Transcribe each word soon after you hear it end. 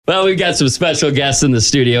Well, we've got some special guests in the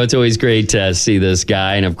studio. It's always great to see this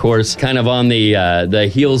guy. And, of course, kind of on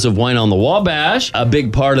the heels of Wine on the Wabash, a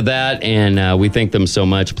big part of that. And we thank them so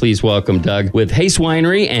much. Please welcome Doug with Hace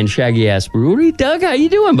Winery and Shaggy Ass Brewery. Doug, how you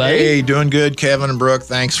doing, buddy? Hey, doing good, Kevin and Brooke.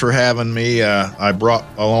 Thanks for having me. I brought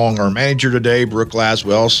along our manager today, Brooke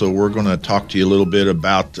Laswell. So we're going to talk to you a little bit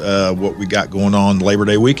about what we got going on Labor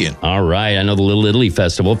Day weekend. All right. I know the Little Italy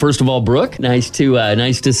Festival. First of all, Brooke, nice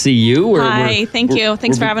to see you. Hi, thank you.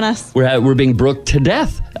 Thanks for having us. We're being brooked to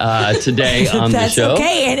death today on the show. That's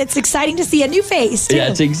okay, and it's exciting to see a new face, too. Yeah,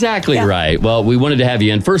 that's exactly right. Well, we wanted to have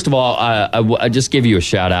you in. First of all, I just give you a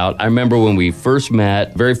shout out. I remember when we first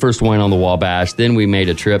met, very first Wine on the Wabash, then we made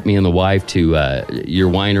a trip, me and the wife, to your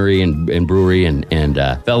winery and brewery and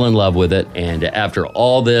fell in love with it. And after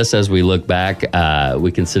all this, as we look back,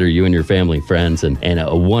 we consider you and your family friends and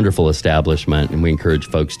a wonderful establishment. And we encourage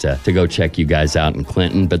folks to go check you guys out in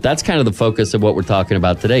Clinton. But that's kind of the focus of what we're talking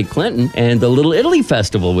about today, Clinton and the Little Italy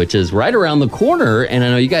Festival, which is right around the corner. And I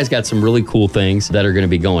know you guys got some really cool things that are going to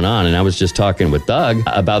be going on. And I was just talking with Doug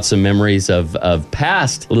about some memories of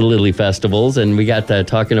past Little Italy festivals, and we got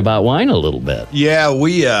talking about wine a little bit. Yeah,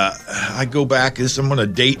 I go back, I'm going to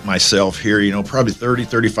date myself here, probably 30,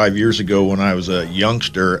 35 years ago when I was a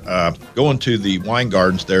youngster, going to the wine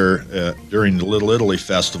gardens there during the Little Italy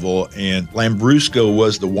Festival, and Lambrusco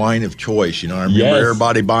was the wine of choice. I remember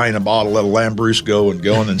everybody buying a bottle of Lambrusco and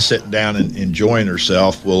going and sitting down and enjoying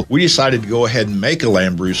herself. Well, we decided to go ahead and make a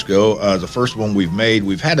Lambrusco. The first one we've made,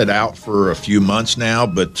 we've had it out for a few months now,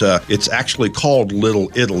 but it's actually called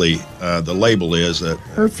Little Italy. The label is.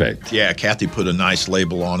 Perfect. Yeah, Kathy put a nice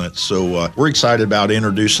label on it. So we're excited about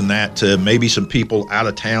introducing that to maybe some people out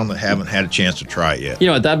of town that haven't had a chance to try it yet. You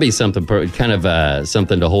know, that'd be something kind of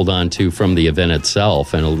something to hold on to from the event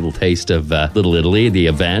itself, and a little taste of Little Italy, the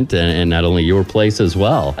event, and not only your place as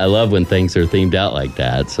well. I love when things are themed out like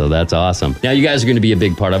that, so that's awesome. Now, you guys are going to be a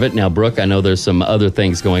big part of it. Now, Brooke, I know there's some other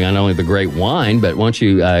things going on, not only the great wine, but why don't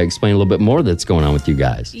you explain a little bit more that's going on with you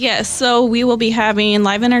guys? Yes, so we will be having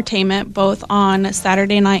live entertainment both on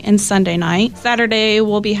Saturday night and Sunday night. Saturday,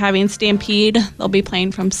 we'll be having Stampede. They'll be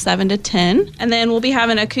playing from 7 to 10. And then we'll be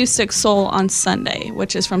having Acoustic Soul on Sunday,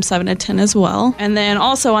 which is from 7 to 10 as well. And then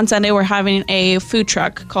also on Sunday, we're having a food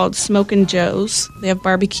truck called Smokin' Joe's. They have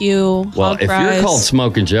barbecue, hog if fries. you're called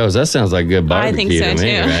Smokin' Joe's, that sounds like good barbecue I think so to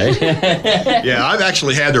me, too. right? Yeah, I've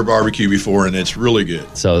actually had their barbecue before, and it's really good.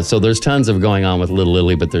 So there's tons of going on with Little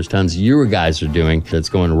Italy, but there's tons you guys are doing that's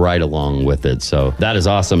going right along with it. So that is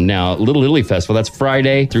awesome. Now, Little Italy Festival, that's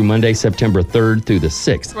Friday through Monday, September 3rd through the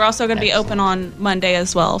 6th. We're also going to be open on Monday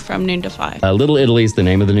as well from noon to 5. Little Italy is the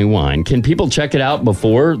name of the new wine. Can people check it out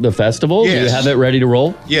before the festival? Yes. Do you have it ready to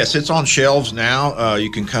roll? Yes, it's on shelves now.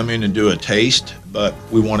 You can come in and do a taste, but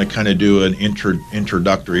we want to kind of do an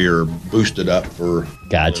introductory or boost it up for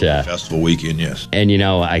Gotcha. Festival weekend, yes. And,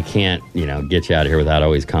 I can't, get you out of here without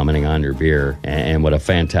always commenting on your beer and what a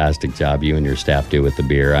fantastic job you and your staff do with the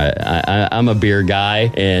beer. I'm a beer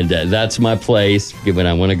guy, and that's my place when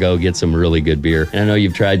I want to go get some really good beer. And I know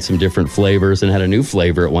you've tried some different flavors and had a new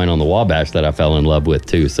flavor at Wine on the Wabash that I fell in love with,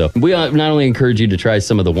 too. So we not only encourage you to try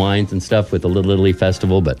some of the wines and stuff with the Little Italy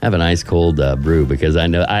Festival, but have an ice cold brew, because I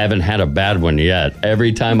know I haven't had a bad one yet.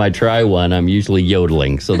 Every time I try one, I'm usually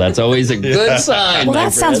yodeling. So that's always a good sign. Well,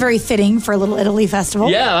 that sounds very fitting for Little Italy Festival.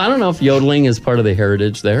 Yeah, I don't know if yodeling is part of the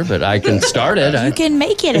heritage there, but I can start it. You can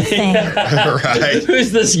make it a thing. Right.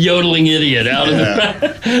 Who's this yodeling idiot out in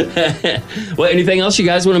the Well, anything else you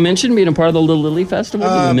guys want to mention being a part of the Little Italy Festival?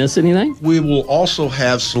 Did we miss anything? We will also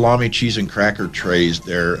have salami, cheese, and cracker trays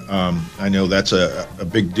there. I know that's a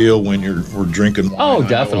big deal when we're drinking wine. Oh,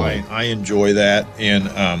 definitely. I enjoy that. And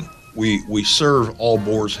we serve all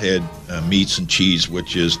Boar's Head meats and cheese,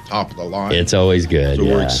 which is top of the line. It's always good. So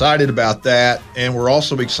we're excited about that. And we're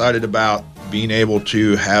also excited about being able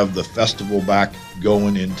to have the festival back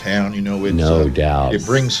going in town. It's, no doubt. It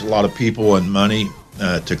brings a lot of people and money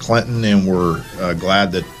to Clinton, and we're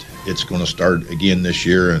glad that it's going to start again this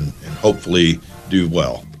year and hopefully do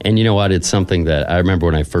well. And you know what? It's something that I remember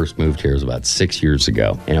when I first moved here, it was about 6 years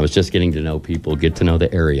ago, and I was just getting to know people, get to know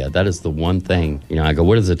the area. That is the one thing, I go,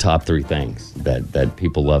 what is the top 3 things that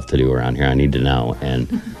people love to do around here? I need to know. And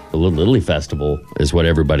the Little Italy Festival is what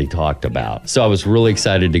everybody talked about. So I was really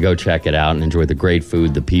excited to go check it out and enjoy the great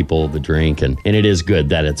food, the people, the drink, and it is good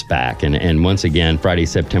that it's back. And once again, Friday,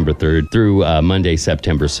 September 3rd through Monday,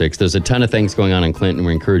 September 6th. There's a ton of things going on in Clinton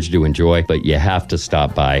we encourage you to enjoy, but you have to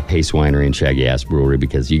stop by Hace Winery and Shaggy Ass Brewery,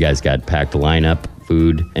 because you guys got packed lineup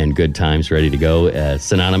food and good times ready to go,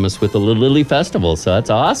 synonymous with the Little Italy Festival. So that's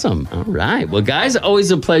awesome. All right. Well, guys,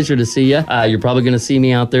 always a pleasure to see you. You're probably going to see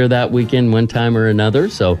me out there that weekend one time or another.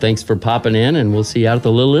 So thanks for popping in, and we'll see you out at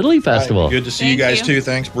the Little Italy Festival. Good to see you guys, too.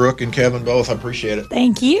 Thanks, Brooke and Kevin, both. I appreciate it.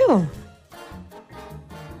 Thank you.